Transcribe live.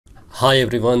Hi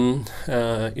everyone,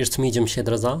 it's me Jamshed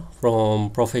Raza from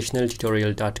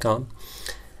professionaltutorial.com,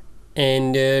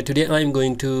 and today I'm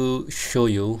going to show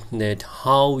you that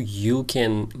how you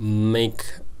can make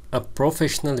a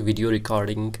professional video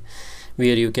recording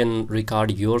where you can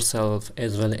record yourself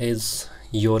as well as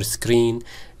your screen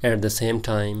at the same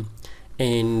time,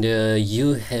 and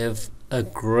you have a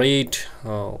great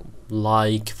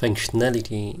like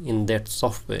functionality in that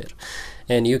software.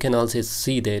 And you can also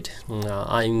see that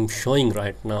I'm showing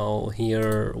right now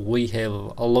here we have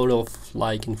a lot of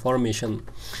like information,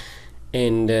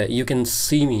 and you can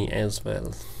see me as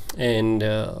well. And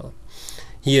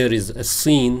here is a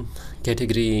scene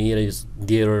category.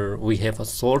 There we have a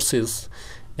sources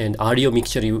and audio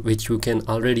mixture, which you can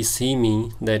already see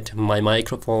me that my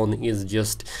microphone is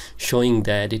just showing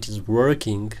that it is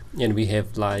working, and we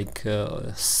have like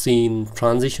scene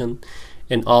transition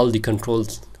and all the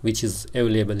controls which is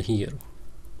available here.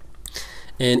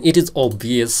 And it is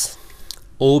OBS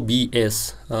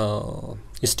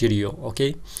Studio,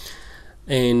 okay.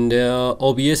 And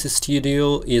OBS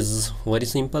Studio is very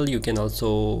simple. You can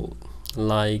also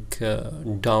like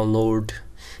download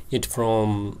it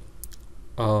from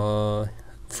the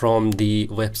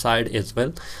website as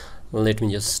well. Let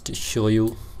me just show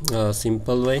you a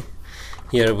simple way.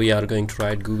 Here we are going to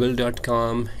write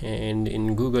google.com, and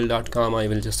in google.com I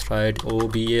will just write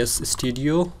OBS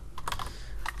Studio,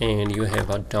 and you have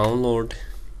a download,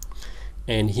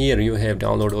 and here you have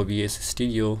download OBS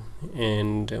Studio.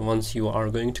 And once you are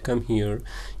going to come here,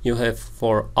 you have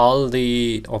for all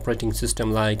the operating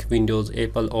system like Windows,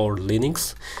 Apple or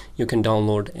Linux, you can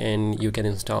download and you can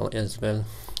install as well.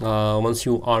 Once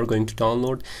you are going to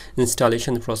download,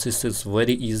 installation process is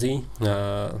very easy.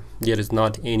 There is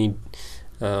not any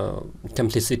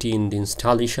complexity in the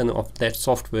installation of that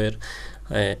software,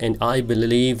 and I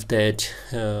believe that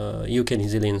you can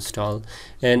easily install.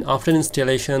 And after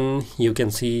installation, you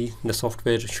can see the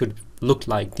software should look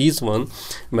like this one,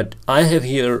 but I have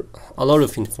here a lot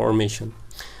of information.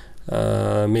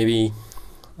 Maybe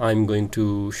I'm going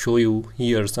to show you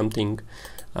here something.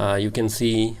 You can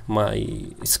see my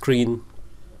screen,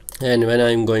 and when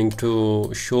I'm going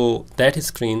to show that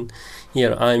screen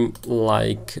here, I'm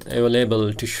like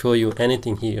available to show you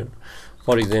anything here.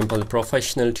 For example,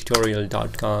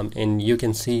 professionaltutorial.com, and you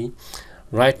can see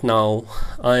right now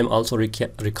I'm also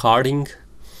recording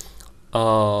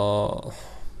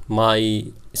my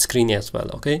screen as well.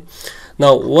 Okay,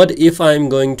 now what if I'm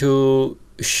going to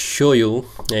show you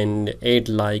and add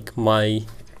like my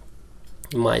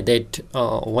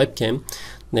webcam,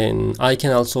 then I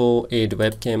can also add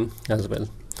webcam as well.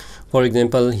 For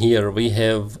example, here we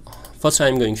have, first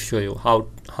I'm going to show you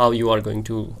how you are going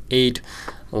to add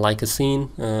like a scene,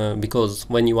 because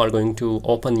when you are going to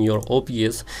open your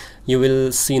OBS, you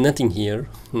will see nothing here,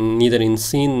 neither in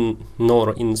scene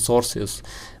nor in sources,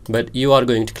 but you are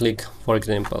going to click, for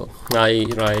example, I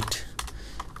write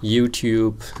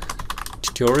YouTube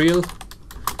tutorial.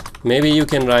 Maybe you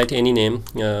can write any name,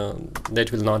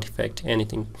 that will not affect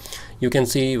anything. You can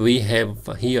see we have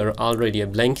here already a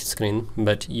blank screen,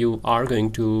 but you are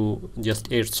going to just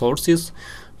add sources.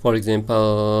 For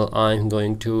example, I'm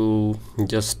going to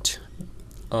just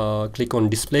click on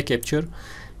display capture,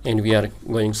 and we are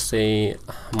going to say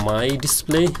my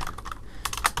display,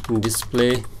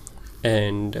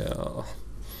 and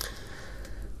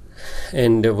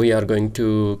we are going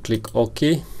to click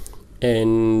OK.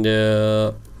 And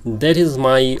that is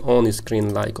my own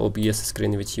screen, like OBS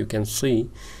screen, which you can see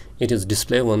it is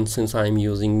display 1, since I'm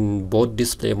using both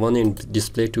display 1 and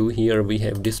display 2. Here we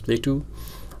have display 2,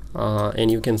 and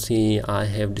you can see I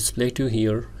have display 2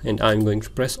 here, and I'm going to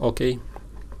press OK.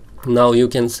 Now you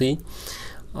can see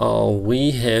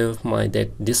we have that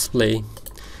display,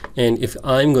 and if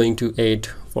I'm going to add,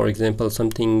 for example,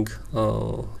 something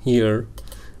here,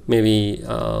 maybe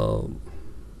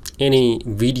any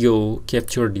video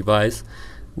capture device,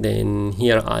 then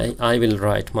here I will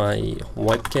write my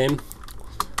webcam,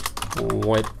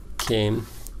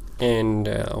 and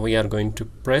we are going to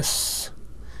press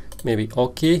maybe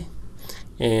OK,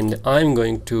 and I'm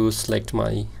going to select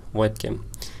my webcam,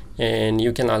 and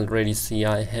you can already see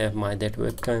I have that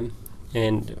webcam,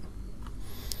 and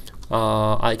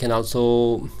I can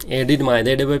also edit my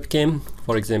that webcam.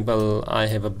 For example, I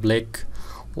have a black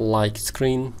like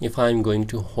screen. If I'm going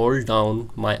to hold down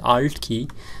my Alt key,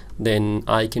 then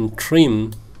I can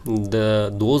trim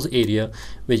those area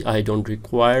which I don't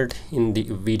require in the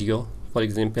video. For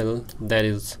example, that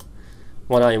is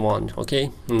what I want.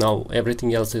 Okay, now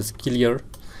everything else is clear,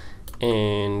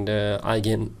 and I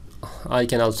can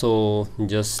also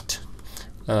just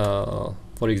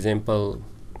for example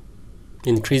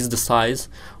increase the size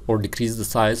or decrease the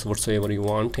size whatsoever you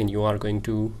want, and you are going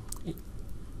to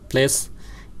place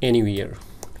anywhere.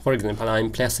 For example,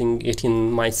 I'm placing it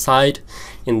in my side,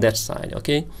 in that side.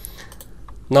 Okay,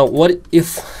 now what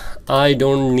if I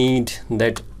don't need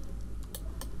that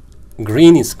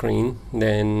green screen?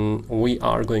 Then we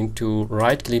are going to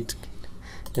right click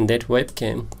in that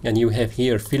webcam, and you have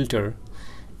here filter,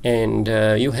 and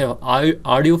you have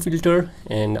audio filter,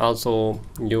 and also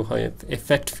you have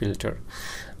effect filter.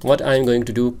 What I'm going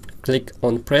to do, click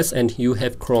on press, and you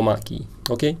have chroma key.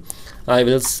 Okay, I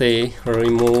will say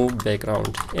remove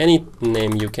background, any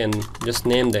name, you can just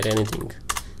name that anything,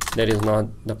 that is not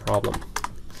the problem.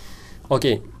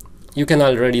 Okay, you can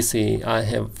already see I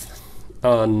have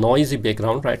a noisy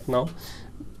background right now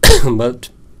but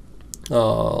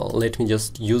let me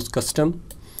just use custom,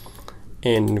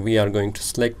 and we are going to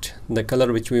select the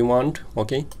color which we want.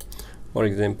 Okay, for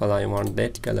example, I want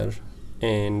that color,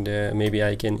 and maybe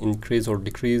I can increase or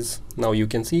decrease. Now you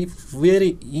can see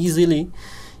very easily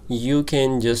you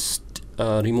can just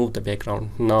remove the background.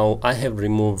 Now I have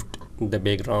removed the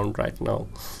background right now.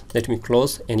 Let me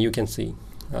close, and you can see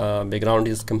background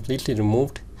is completely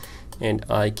removed, and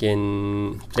I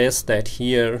can place that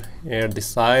here at the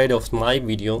side of my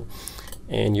video,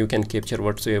 and you can capture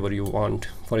whatsoever you want.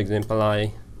 For example,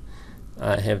 I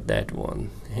have that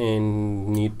one and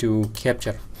need to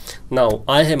capture. Now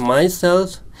I have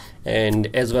myself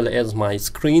and as well as my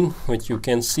screen, which you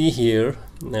can see here.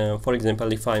 For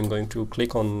example, if I'm going to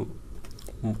click on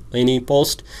any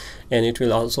post, and it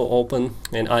will also open,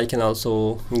 and I can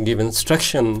also give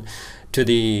instruction to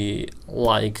the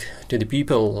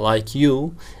people like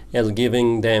you, as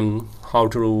giving them how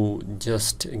to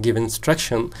just give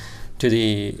instruction to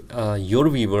the your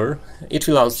viewer. It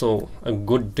will also a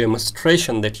good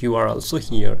demonstration that you are also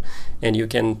here, and you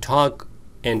can talk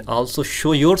and also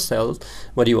show yourself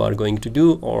what you are going to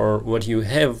do, or what you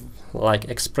have like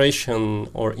expression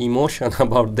or emotion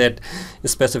about that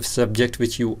specific subject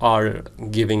which you are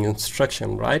giving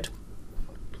instruction, right?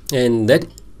 And that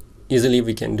easily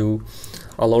we can do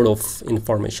a lot of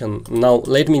information. Now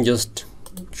let me just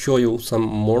show you some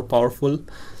more powerful,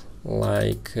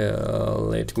 like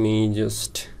let me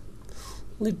just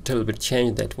little bit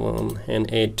change that one and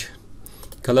add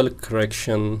color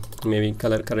correction, maybe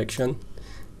color correction,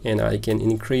 and I can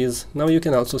increase. Now you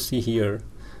can also see here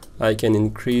I can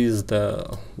increase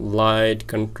the light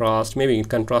contrast. Maybe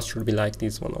contrast should be like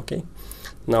this one. Okay,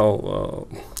 now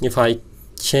if I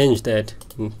change that,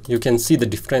 you can see the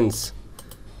difference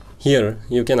here.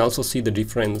 You can also see the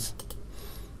difference.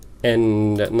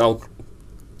 And now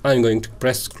I'm going to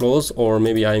press close, or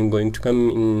maybe I'm going to come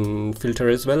in filter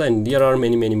as well, and there are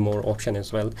many more options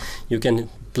as well. You can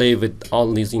play with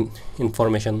all these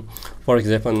information. For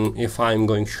example, if I'm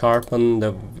going to sharpen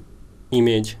the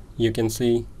image, you can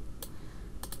see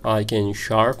I can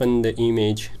sharpen the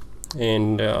image,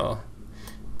 and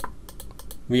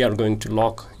we are going to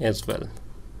lock as well.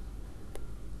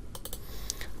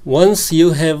 Once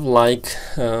you have like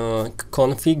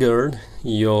configured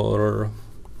your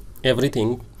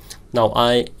everything, now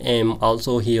I am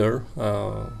also here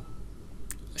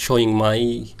showing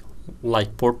my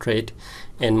like portrait,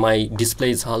 and my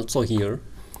display is also here,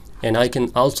 and I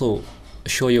can also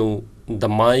show you the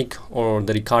mic or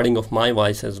the recording of my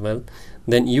voice as well.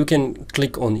 Then you can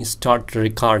click on start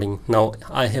recording. Now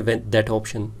I have that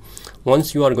option.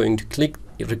 Once you are going to click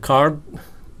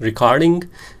recording,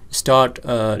 start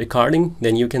recording,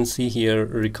 then you can see here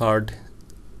record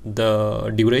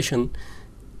the duration,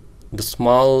 the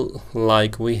small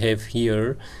like we have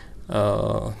here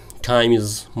time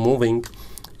is moving,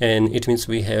 and it means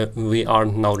we are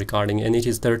now recording, and it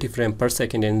is 30 frames per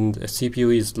second, and the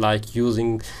CPU is like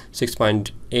using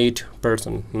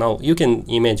 6.8%. Now you can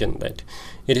imagine that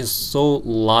it is so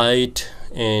light,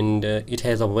 and it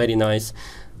has a very nice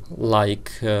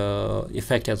like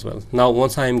effect as well. Now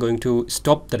once I am going to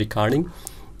stop the recording,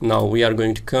 now we are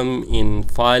going to come in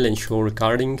file and show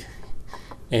recording,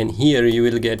 and here you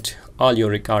will get all your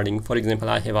recording. For example,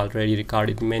 I have already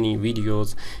recorded many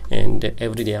videos, and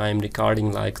every day I am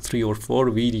recording like 3 or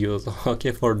 4 videos,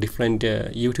 okay, for different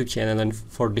YouTube channel and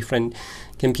for different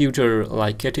computer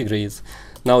like categories.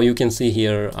 Now you can see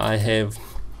here I have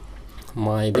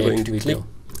my going to click,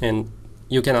 and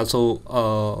you can also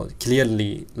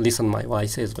clearly listen my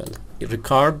voice as well.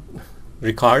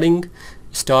 Recording,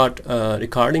 start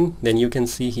recording, then you can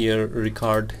see here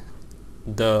record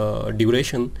the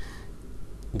duration,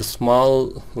 the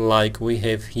small like we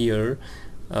have here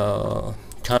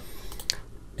time,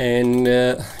 and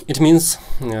it means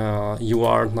you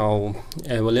are now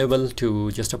available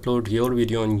to just upload your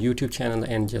video on YouTube channel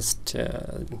and just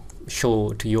show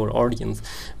to your audience.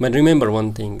 But remember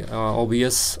one thing,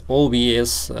 OBS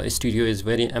Studio is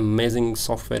very amazing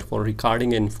software for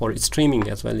recording and for streaming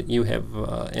as well. You have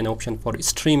an option for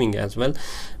streaming as well,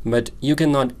 but you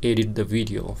cannot edit the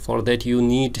video. For that you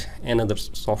need another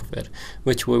software,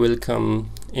 which we will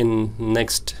come in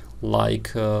next,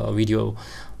 like video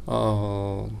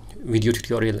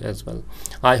tutorial as well.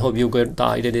 I hope you got the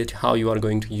idea how you are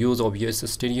going to use OBS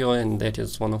Studio, and that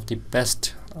is one of the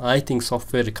best, I think,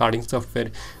 recording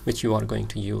software which you are going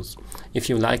to use. If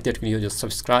you like that video, just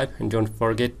subscribe and don't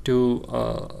forget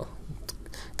to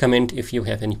comment if you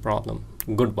have any problem.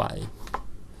 Goodbye.